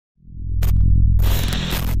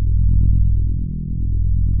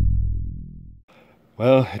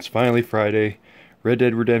Well, it's finally Friday. Red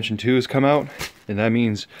Dead Redemption 2 has come out, and that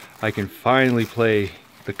means I can finally play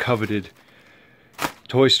the coveted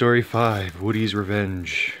Toy Story 5, Woody's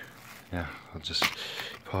Revenge. Yeah, I'll just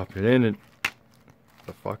pop it in and...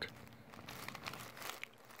 The fuck?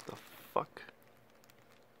 The fuck?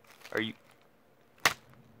 Are you...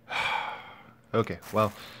 Okay,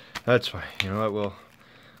 well, that's fine. You know what,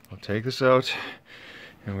 we'll take this out,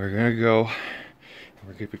 and we're gonna go, and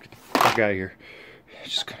we're gonna get the fuck out of here.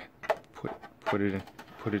 Just gonna put it in,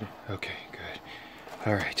 okay, good.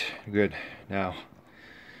 Alright, good. Now,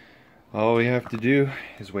 all we have to do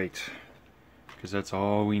is wait, because that's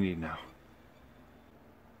all we need now.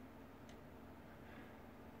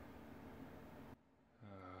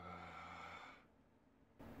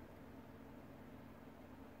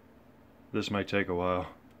 This might take a while.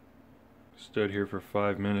 Stood here for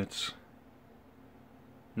 5 minutes.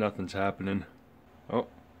 Nothing's happening. Oh.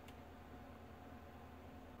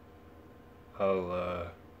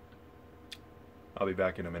 I'll be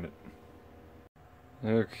back in a minute.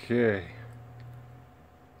 Okay.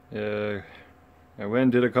 I went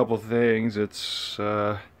and did a couple things. It's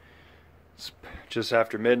just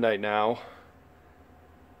after midnight now.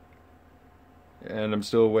 And I'm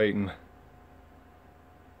still waiting.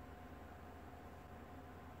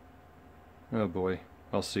 Oh boy,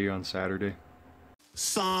 I'll see you on Saturday.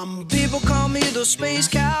 Some people call me the space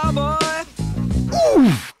cowboy.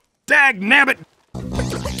 Ooh! Dag nabbit!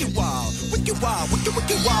 Wicked wild, wicked wild, wicked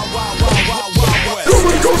wild, wild, wild, wild, wild west.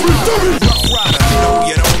 Rough rider, no,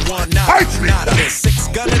 you don't want nada. There's 6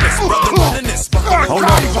 gunning this, brother running this. Hold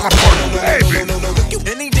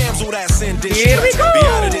Any damsel that's in distress, here we go. Be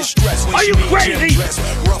out of distress when Are you crazy?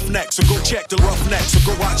 Roughneck, so go check the roughneck, so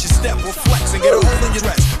go watch your step, reflex and get a hole in your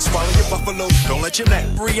dress. Swallow your buffalo, don't let your neck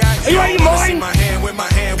react. Are you out of your mind? My hand where my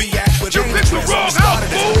hand be at. You picked the wrong house,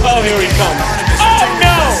 fool! Oh, here he comes. Oh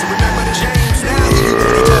no!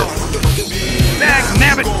 Dag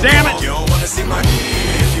nabbit, damn it! You don't wanna see my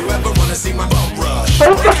if you ever wanna see my bum rush.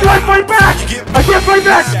 Oh, I can't fight back! I can't fight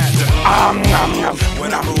back!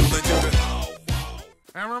 When I move into the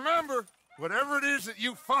And remember, whatever it is that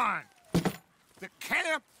you find, the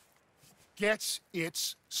camp gets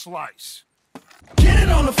its slice. get it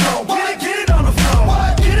on the floor, get it on the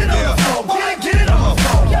floor, get it on the floor, get it on the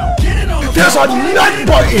floor, get it on the floor. There's a nut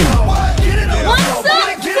button! What's up,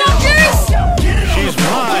 fuckers? She's my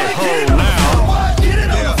hoe now. Get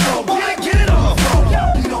it on the floor, get it on the floor.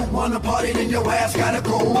 You don't wanna party, then your ass gotta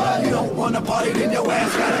go. You don't wanna party, then your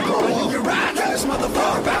ass gotta go. And you ride to this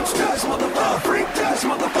motherfucker, bounce to this motherfucker, freak to this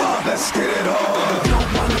motherfucker. Let's get it on. You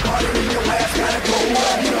don't wanna party, then your ass gotta go.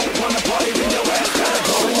 You don't wanna party, then your ass gotta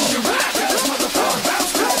go. And you ride to this motherfucker,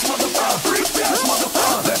 bounce to this motherfucker, freak to this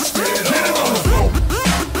motherfucker. Let's get it on.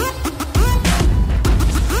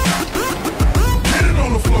 Get it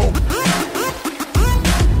on the floor.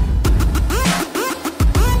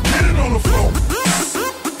 Get it on the floor. Get it on the floor.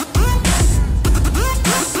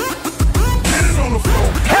 Get it on the floor.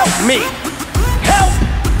 Help me! Help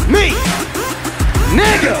me!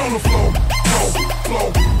 Nigga! Get it on the floor. Floor.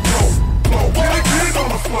 Get it on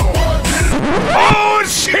the floor. Oh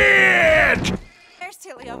shit! There's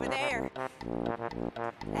Tilly over there.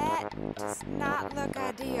 That does not look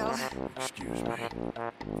ideal. Excuse me.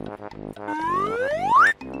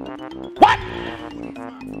 What?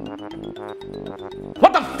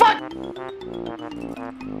 What the fuck?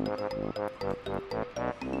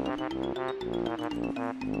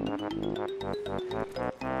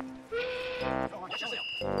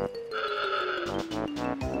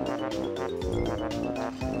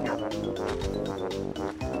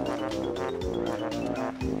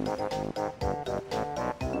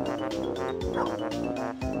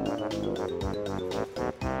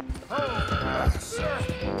 Sir,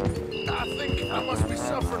 I think I must be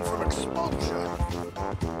suffering from exposure.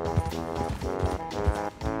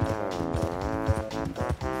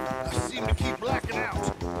 I seem to keep blacking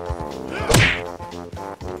out.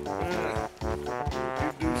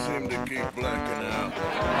 You do seem to keep blacking out.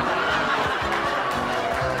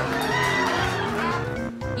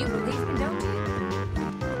 You believe me, don't you?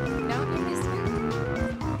 Don't you, mister?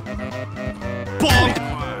 Bonk!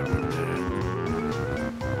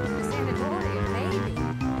 The sanatorium, maybe.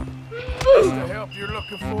 What's the help you're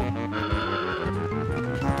looking for?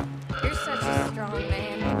 You're such a strong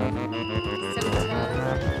man. So tough.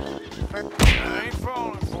 I ain't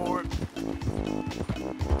falling for it.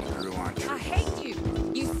 I hate you,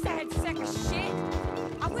 you sad sack of shit.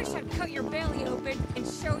 I wish I'd cut your belly open and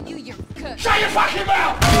show you your cut. Shut your fucking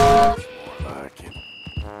mouth! More like it.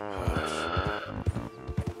 Hush.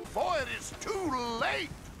 Boy, it is too late.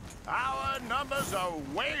 Our numbers are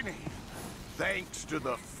waning. Thanks to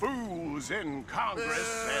the fools in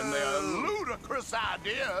Congress and their ludicrous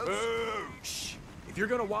ideas. Shh. If you're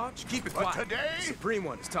gonna watch, keep it But quiet. today, Supreme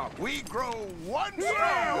One is talking. we grow one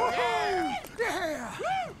strong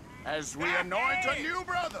as we anoint a new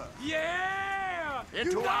brother Yeah!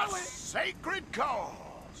 into You know our it. sacred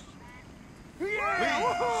cause.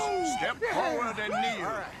 Yeah! Please step forward and kneel.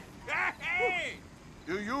 All right. Hey!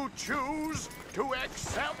 Do you choose to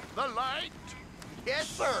accept the light? Yes,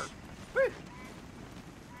 sir.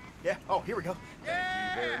 Yeah. Oh, here we go.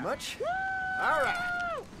 Thank you very much. All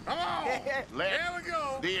right. Come on. Let Here we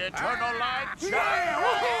go. the eternal light shine.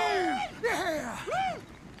 Yeah!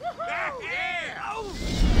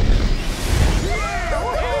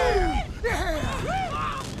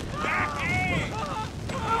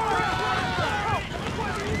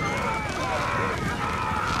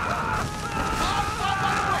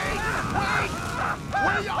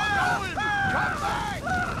 Where y'all going? Come back!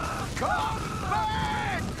 Come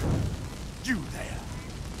back! You there.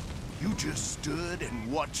 You just stood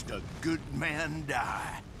and watched a good man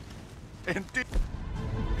die. And did...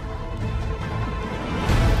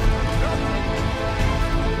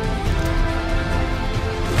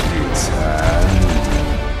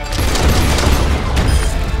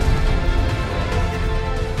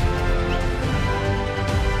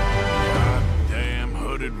 Goddamn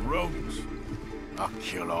hooded rodents. I'll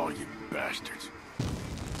kill all you bastards.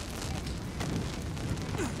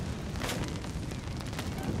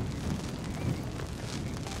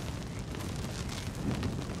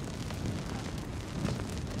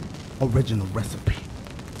 Original recipe.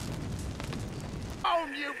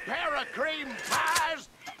 On you pair of cream pies!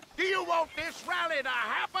 Do you want this rally to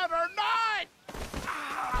happen or not?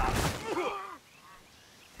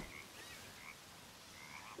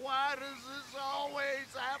 Why does this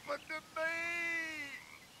always happen to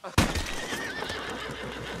me?